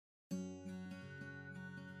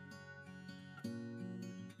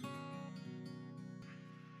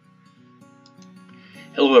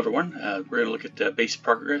Hello everyone, we're going to look at base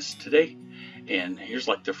progress today, and here's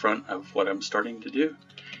like the front of what I'm starting to do.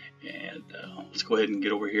 And let's go ahead and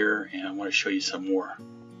get over here, and I want to show you some more.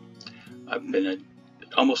 I've been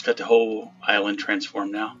almost got the whole island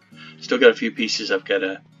transformed now. Still got a few pieces I've got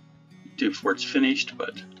to do before it's finished,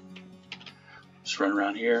 but let's run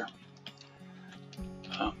around here.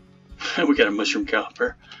 We got a mushroom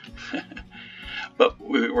caliper. But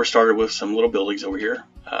we're started with some little buildings over here.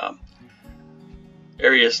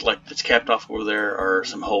 Areas like that's capped off over there are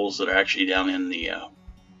some holes that are actually down in the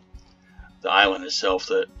island itself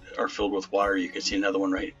that are filled with water. You can see another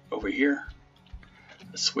one right over here.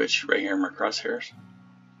 A switch right here in my crosshairs.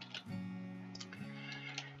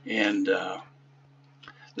 And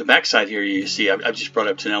the back side here, you see I've just brought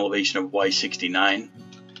up to an elevation of Y69.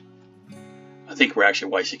 I think we're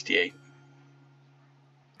actually Y68.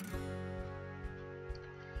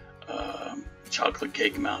 Chocolate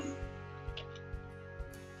Cake Mountain.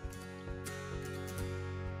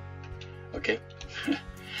 Okay.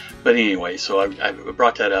 But anyway, so I've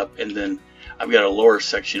brought that up, and then I've got a lower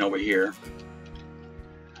section over here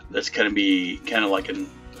that's going to be kind of like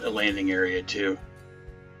a landing area too.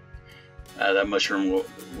 That mushroom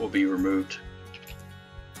will be removed.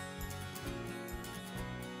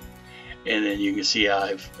 And then you can see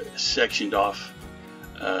I've sectioned off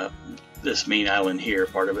this main island here,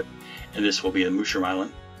 part of it, and this will be the Mooshroom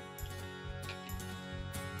Island.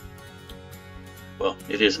 Well,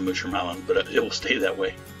 it is a Mooshroom Island, but it will stay that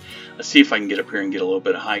way. Let's see if I can get up here and get a little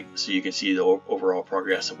bit of height so you can see the overall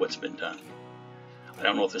progress of what's been done. I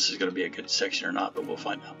don't know if this is going to be a good section or not, but we'll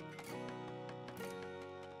find out.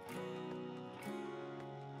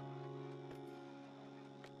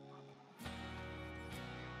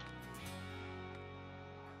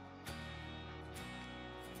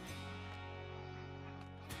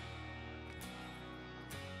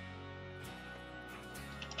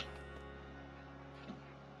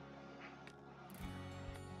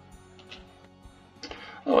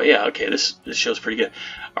 Oh yeah, okay, this shows pretty good.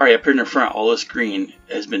 Alright, up here in the front, all this green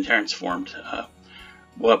has been transformed.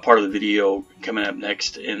 We'll have part of the video coming up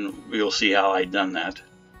next, and we'll see how I've done that.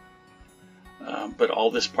 But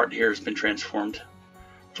all this part here has been transformed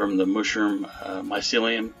from the mushroom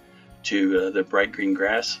mycelium to the bright green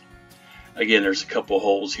grass. Again, there's a couple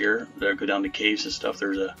holes here that go down to caves and stuff.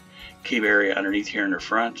 There's a cave area underneath here in the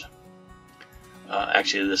front.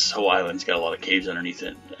 Actually, this whole island's got a lot of caves underneath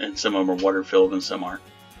it, and some of them are water filled and some aren't.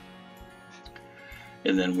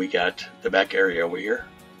 And then we got the back area over here,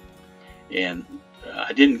 and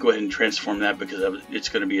I didn't go ahead and transform that because it's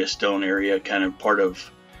going to be a stone area, kind of part of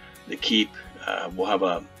the keep. We'll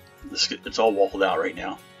have it's all walled out right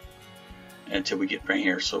now until we get right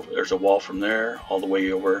here. So there's a wall from there all the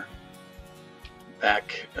way over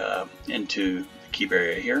back into the keep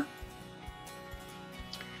area here.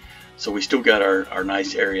 So we still got our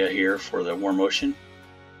nice area here for the warm ocean.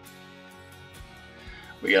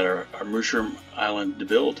 We got our Mooshroom Island to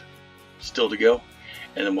build, still to go.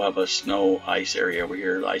 And then we'll have a snow ice area over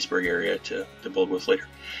here, the iceberg area to build with later.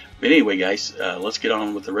 But anyway guys, let's get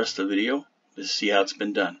on with the rest of the video to see how it's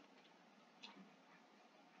been done.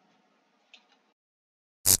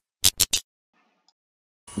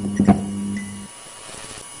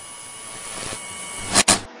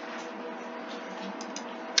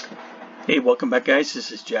 Hey, welcome back guys,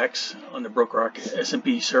 this is Jax on the BrokeRock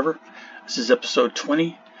SMP server. This is episode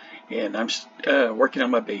 20, and I'm working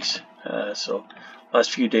on my base. So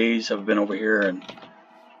last few days I've been over here and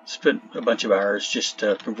spent a bunch of hours just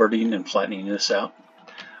converting and flattening this out.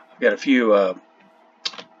 I've got a few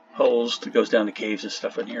holes that goes down to caves and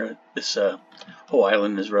stuff in here. This whole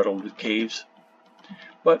island is riddled with caves.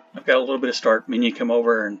 But I've got a little bit of start. Minion come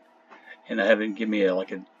over and I have him give me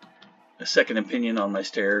a second opinion on my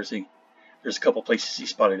stairs. There's a couple places he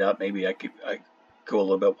spotted out. Maybe I go a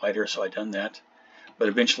little bit wider, so I done that. But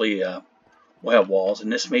eventually we'll have walls,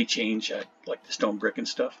 and this may change, like the stone brick and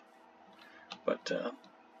stuff. But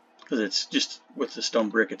because it's just with the stone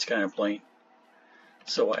brick, it's kind of plain.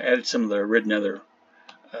 So I added some of the red nether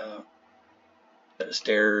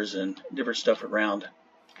stairs and different stuff around,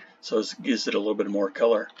 so it gives it a little bit more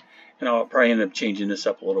color. And I'll probably end up changing this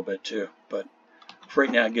up a little bit too. But for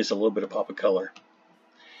right now, it gives a little bit of pop of color.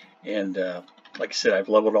 And like I said, I've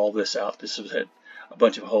leveled all this out. This has had a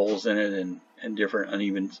bunch of holes in it and different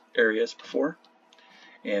uneven areas before.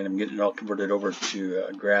 And I'm getting it all converted over to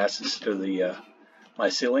grass instead of the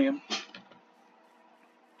mycelium.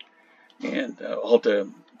 And I'll have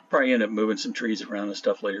to probably end up moving some trees around and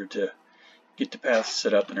stuff later to get the paths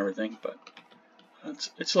set up and everything. But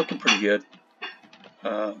it's looking pretty good.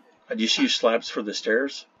 I just used slabs for the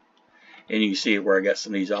stairs. And you can see where I got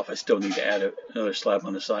some of these off. I still need to add another slab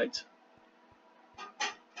on the sides.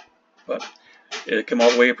 But it'll come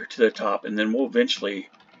all the way up to the top, and then we'll eventually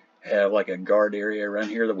have like a guard area around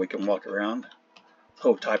here that we can walk around. The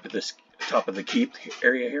whole top of the keep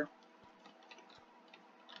area here.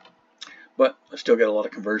 But I still got a lot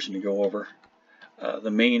of conversion to go over.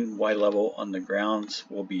 The main Y level on the grounds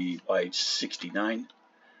will be by 69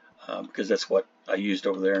 because that's what I used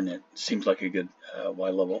over there, and it seems like a good Y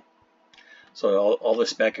level. So all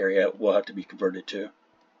this back area will have to be converted to.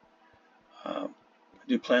 I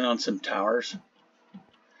do plan on some towers,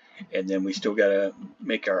 and then we still got to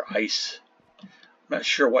make our ice. I'm not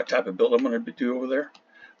sure what type of build I'm going to do over there,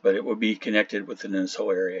 but it will be connected within this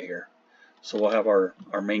whole area here. So we'll have our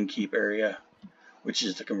main keep area, which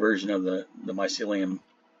is the conversion of the mycelium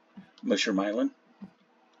mushroom island.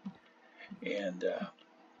 And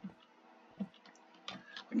you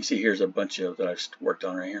can see here's a bunch of that I've worked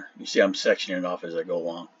on right here. You see I'm sectioning it off as I go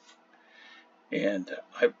along. And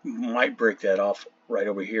I might break that off right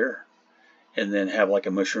over here and then have like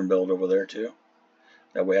a mushroom build over there too.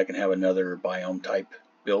 That way I can have another biome type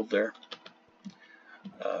build there.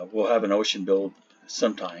 We'll have an ocean build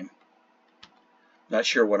sometime. Not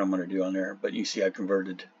sure what I'm going to do on there, but you see I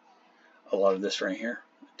converted a lot of this right here.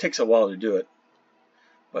 It takes a while to do it,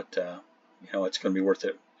 but you know, it's going to be worth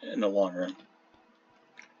it in the long run.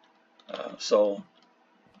 So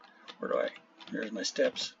here's my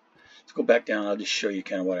steps. Let's go back down. I'll just show you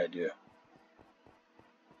kind of what I do.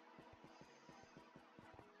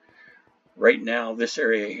 Right now, this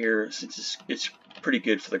area here, since it's pretty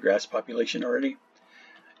good for the grass population already,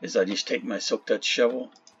 is I just take my Silk Touch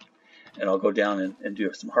shovel and I'll go down and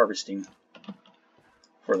do some harvesting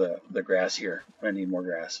for the grass here. I need more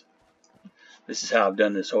grass. This is how I've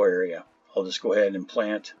done this whole area. I'll just go ahead and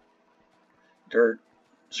plant dirt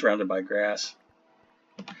surrounded by grass.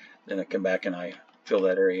 Then I come back and I fill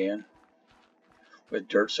that area in with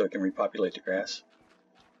dirt so it can repopulate the grass.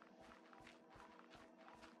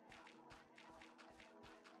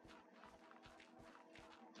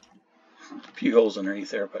 A few holes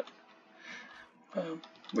underneath there, but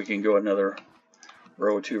we can go another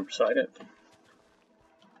row or two beside it.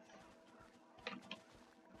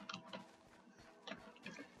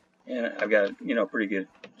 And I've got, you know, a pretty good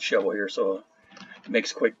shovel here, so it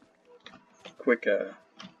makes quick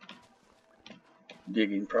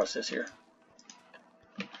digging process here.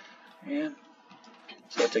 And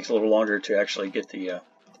so it takes a little longer to actually get the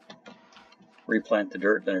replant the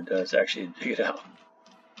dirt than it does actually dig it out.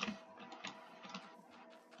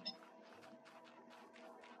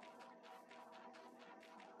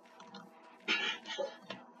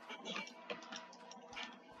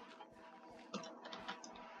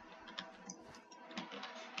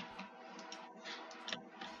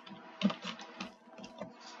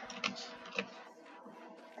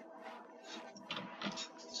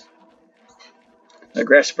 The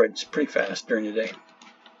grass spreads pretty fast during the day.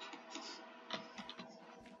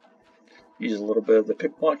 Use a little bit of the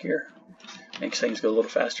pick block here, makes things go a little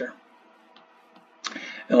faster.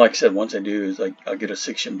 And like I said, once I do is I'll get a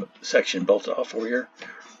section bolted off over here,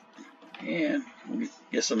 and we'll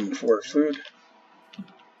get some for food.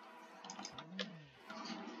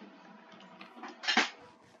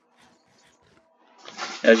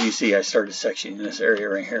 As you see, I started sectioning this area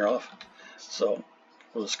right here off, so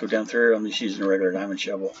we'll just go down through. I'm just using a regular diamond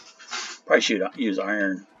shovel. Probably should use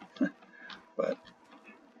iron, but.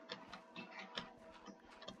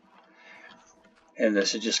 And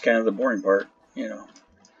this is just kind of the boring part, you know.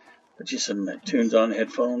 Put you some tunes on,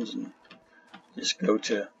 headphones, and just go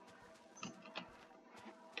to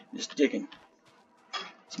just digging.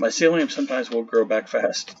 So mycelium sometimes will grow back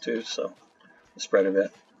fast too, so the spread of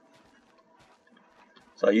it.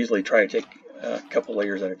 So I usually try to take a couple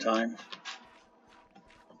layers at a time.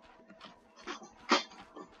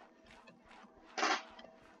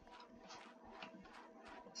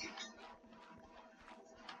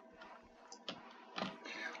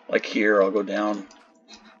 Like here, I'll go down.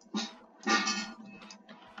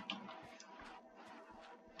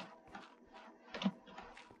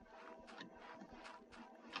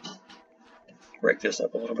 Break this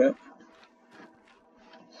up a little bit.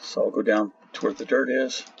 So I'll go down to where the dirt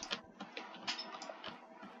is,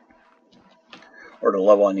 or the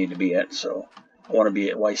level I need to be at. So I want to be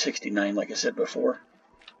at Y69 like I said before.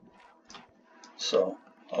 So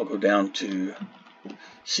I'll go down to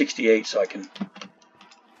 68 so I can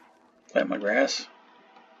plant my grass.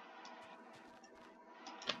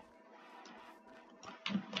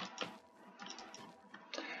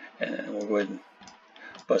 And then we'll go ahead and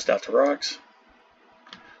bust out the rocks,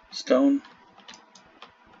 stone.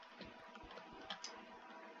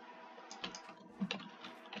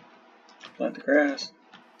 the grass.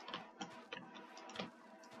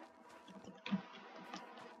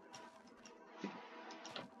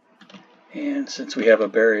 And since we have a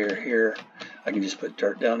barrier here, I can just put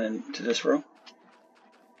dirt down into this row.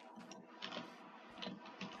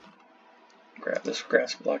 Grab this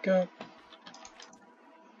grass block up.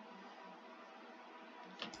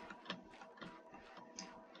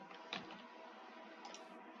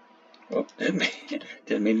 Oh,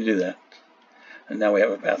 didn't mean to do that. And now we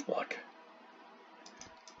have a path block.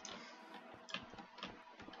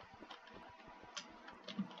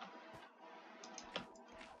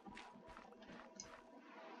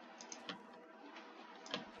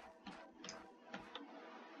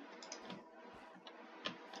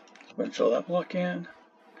 Go ahead and fill that block in,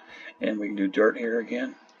 and we can do dirt here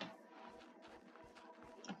again.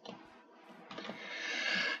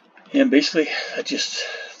 And basically, that's just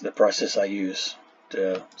the process I use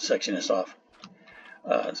to section this off.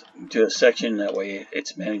 Do a section, that way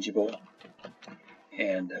it's manageable,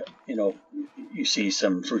 and you know, you see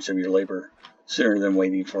some fruits of your labor sooner than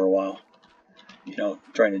waiting for a while. You know,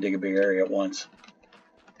 trying to dig a big area at once.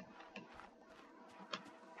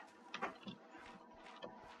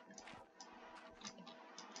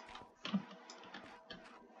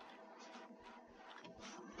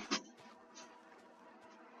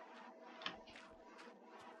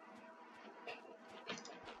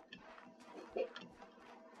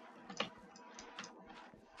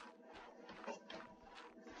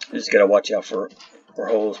 You just gotta watch out for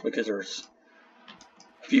holes, because there's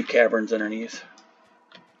a few caverns underneath.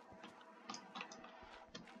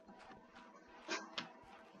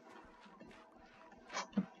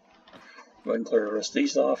 Go ahead and clear the rest of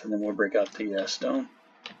these off, and then we'll break out the stone.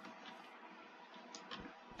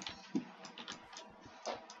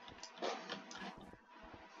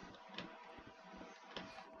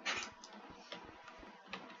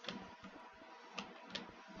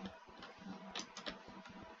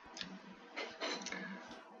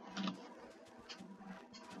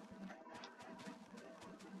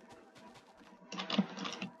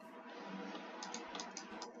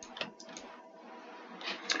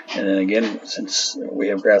 And then again, since we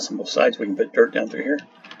have grass on both sides, we can put dirt down through here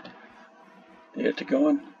to get it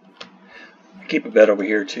going. Keep a bed over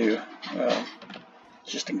here too,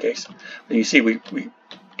 just in case. But you see, we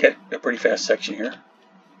get a pretty fast section here.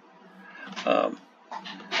 I've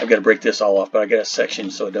got to break this all off, but I got a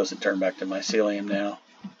section so it doesn't turn back to mycelium now.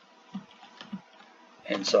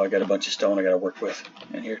 And so I got a bunch of stone I got to work with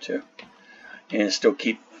in here too, and still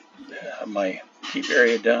keep my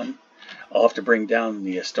area done. I'll have to bring down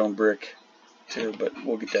the stone brick too, but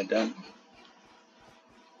we'll get that done.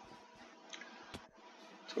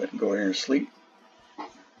 Let's go ahead and go here and sleep.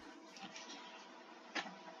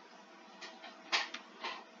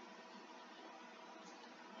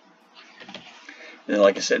 And then,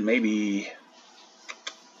 like I said, maybe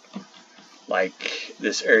like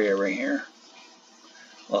this area right here,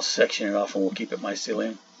 I'll section it off and we'll keep it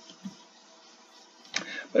mycelium.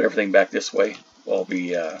 But everything back this way will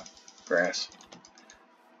be grass.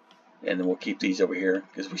 And then we'll keep these over here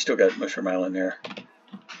because we still got Mushroom Island there.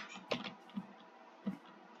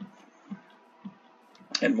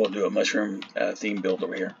 And we'll do a mushroom theme build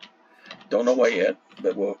over here. Don't know what yet,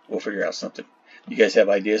 but we'll figure out something. You guys have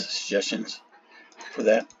ideas, suggestions for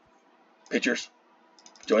that? Pictures?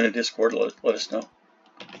 Join the Discord, let us know.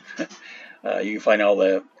 You can find all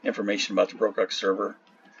the information about the BrokeRock server,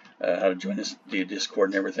 how to join the Discord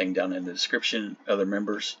and everything down in the description. Other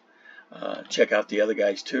members. Check out the other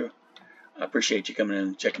guys too. I appreciate you coming in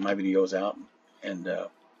and checking my videos out and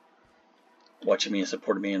watching me and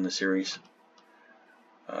supporting me in the series.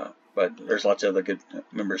 But there's lots of other good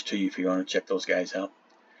members too if you want to check those guys out.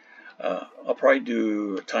 I'll probably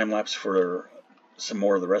do a time lapse for some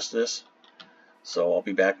more of the rest of this. So I'll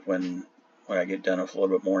be back when I get done with a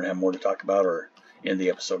little bit more and have more to talk about, or end the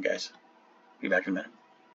episode, guys. Be back in a minute.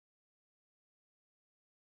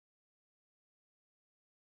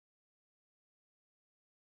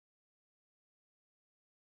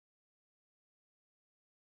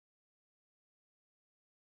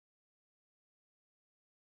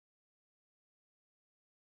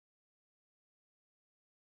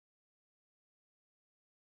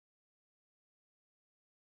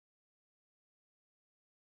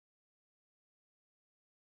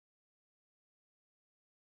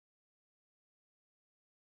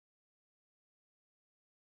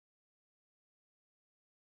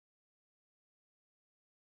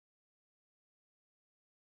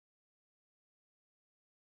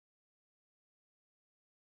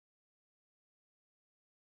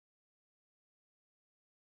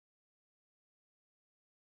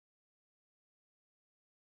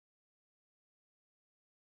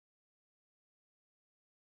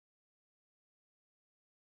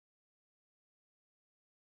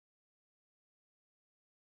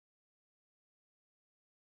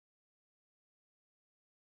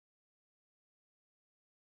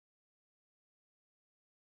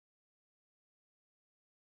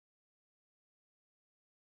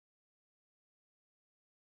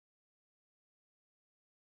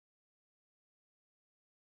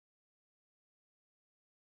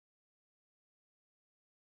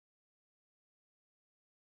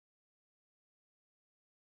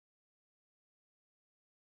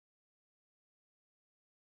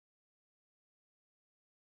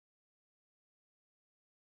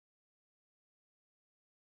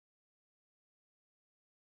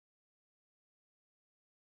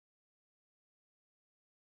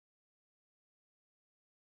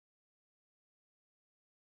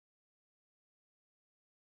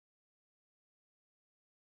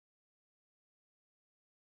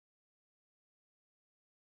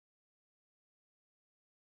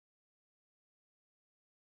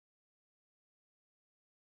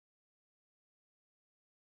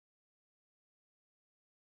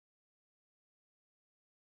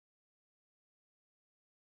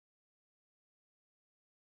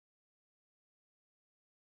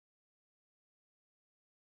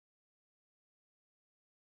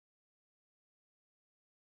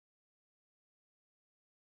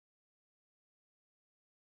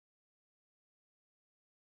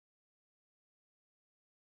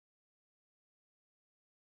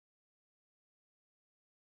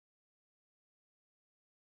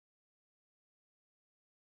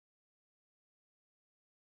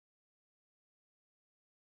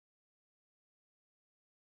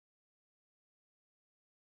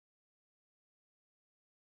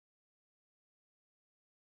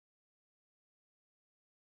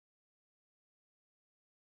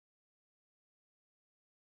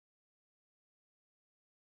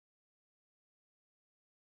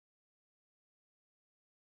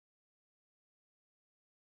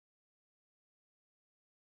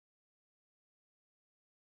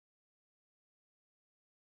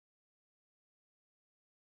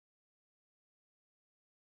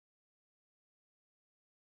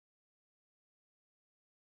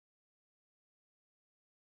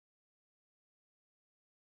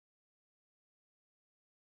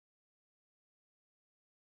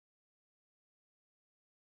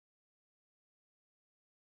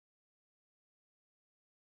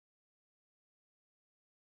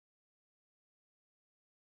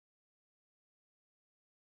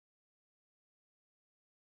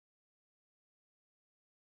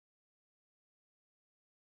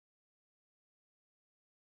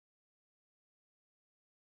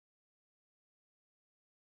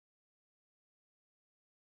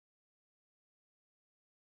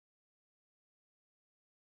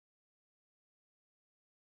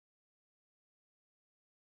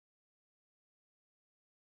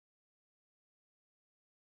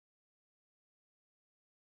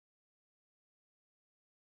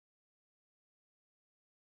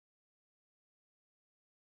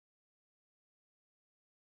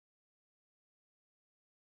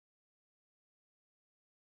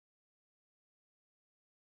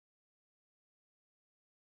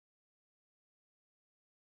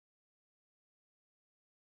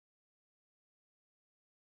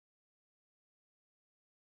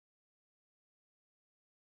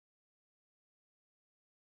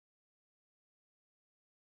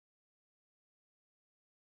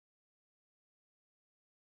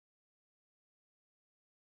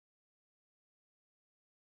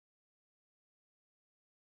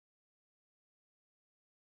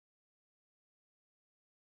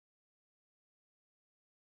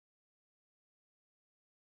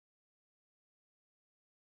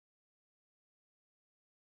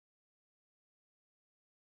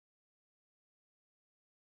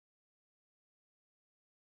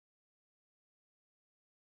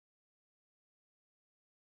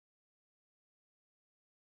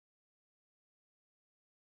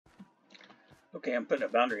 Okay, I'm putting a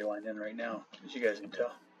boundary line in right now, as you guys can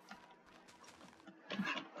tell.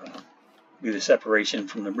 Do the separation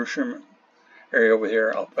from the Mooshroom area over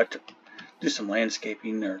here. I'll have to do some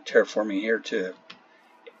landscaping or terraforming here to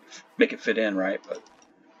make it fit in right, but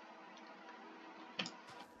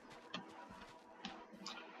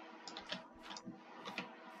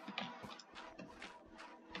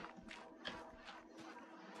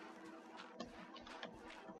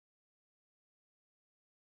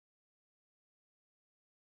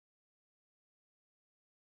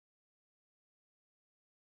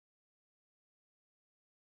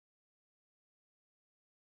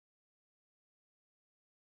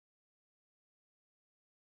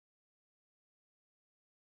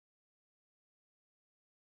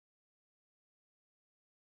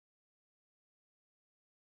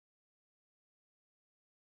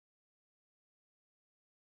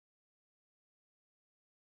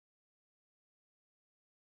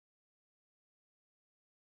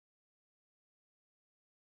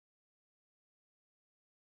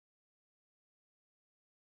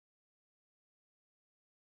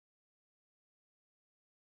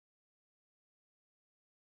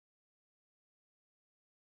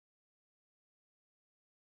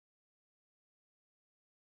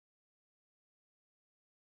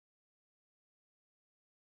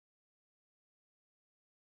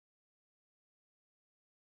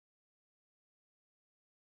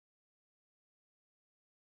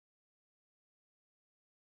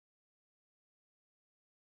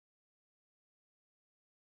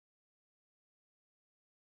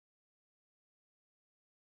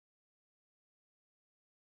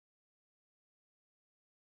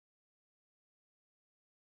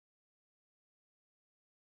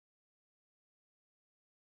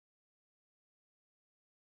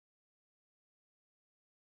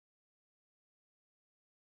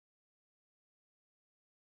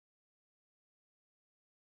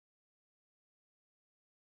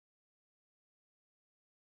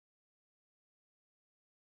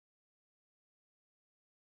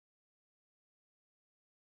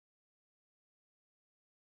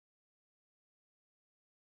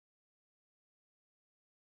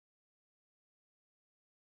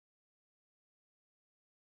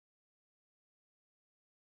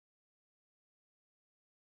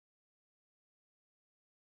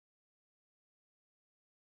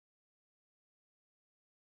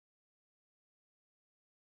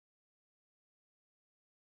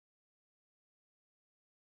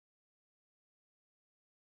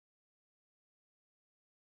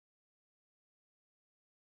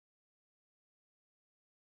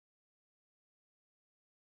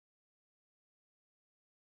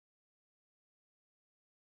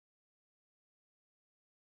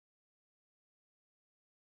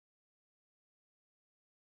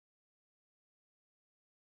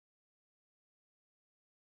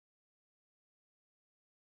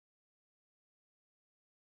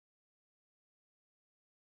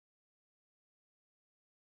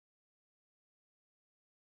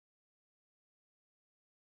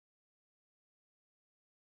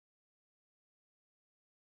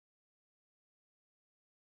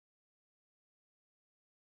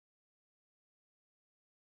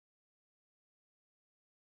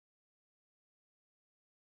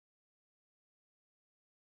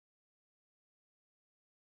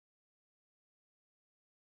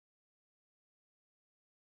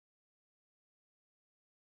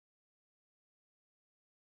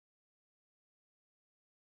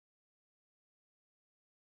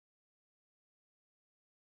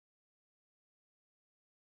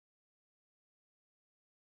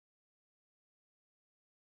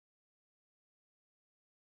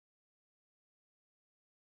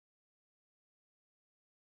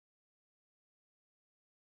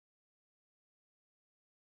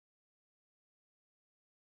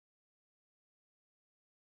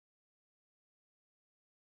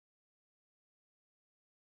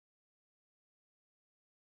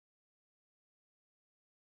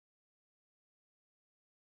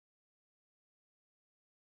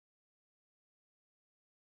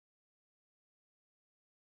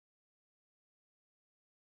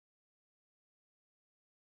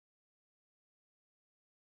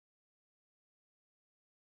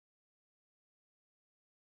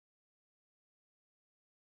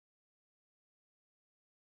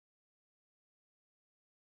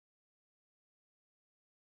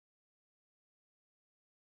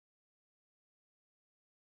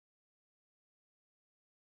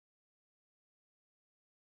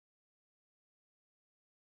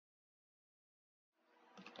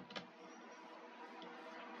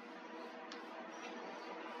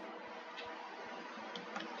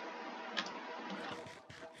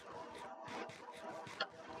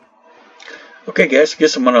Okay, guys, I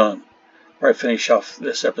guess I'm gonna finish off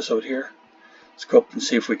this episode here. Let's go up and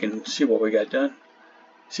see if we can see what we got done.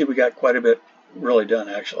 See, we got quite a bit really done,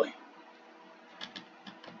 actually.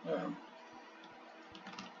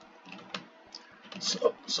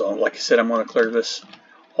 So like I said, I'm going to clear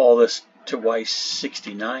all this to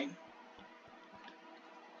Y69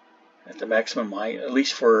 at the maximum height, at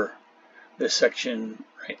least for this section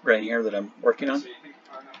right here that I'm working on.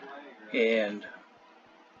 And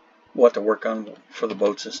we'll have to work on for the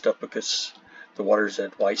boats and stuff because the water's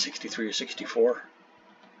at Y63 or 64.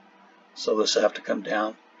 So this will have to come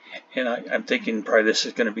down. And I'm thinking probably this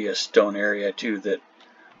is going to be a stone area too,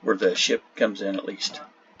 where the ship comes in at least.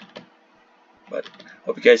 But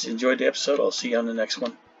hope you guys enjoyed the episode. I'll see you on the next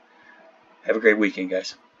one. Have a great weekend,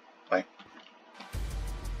 guys.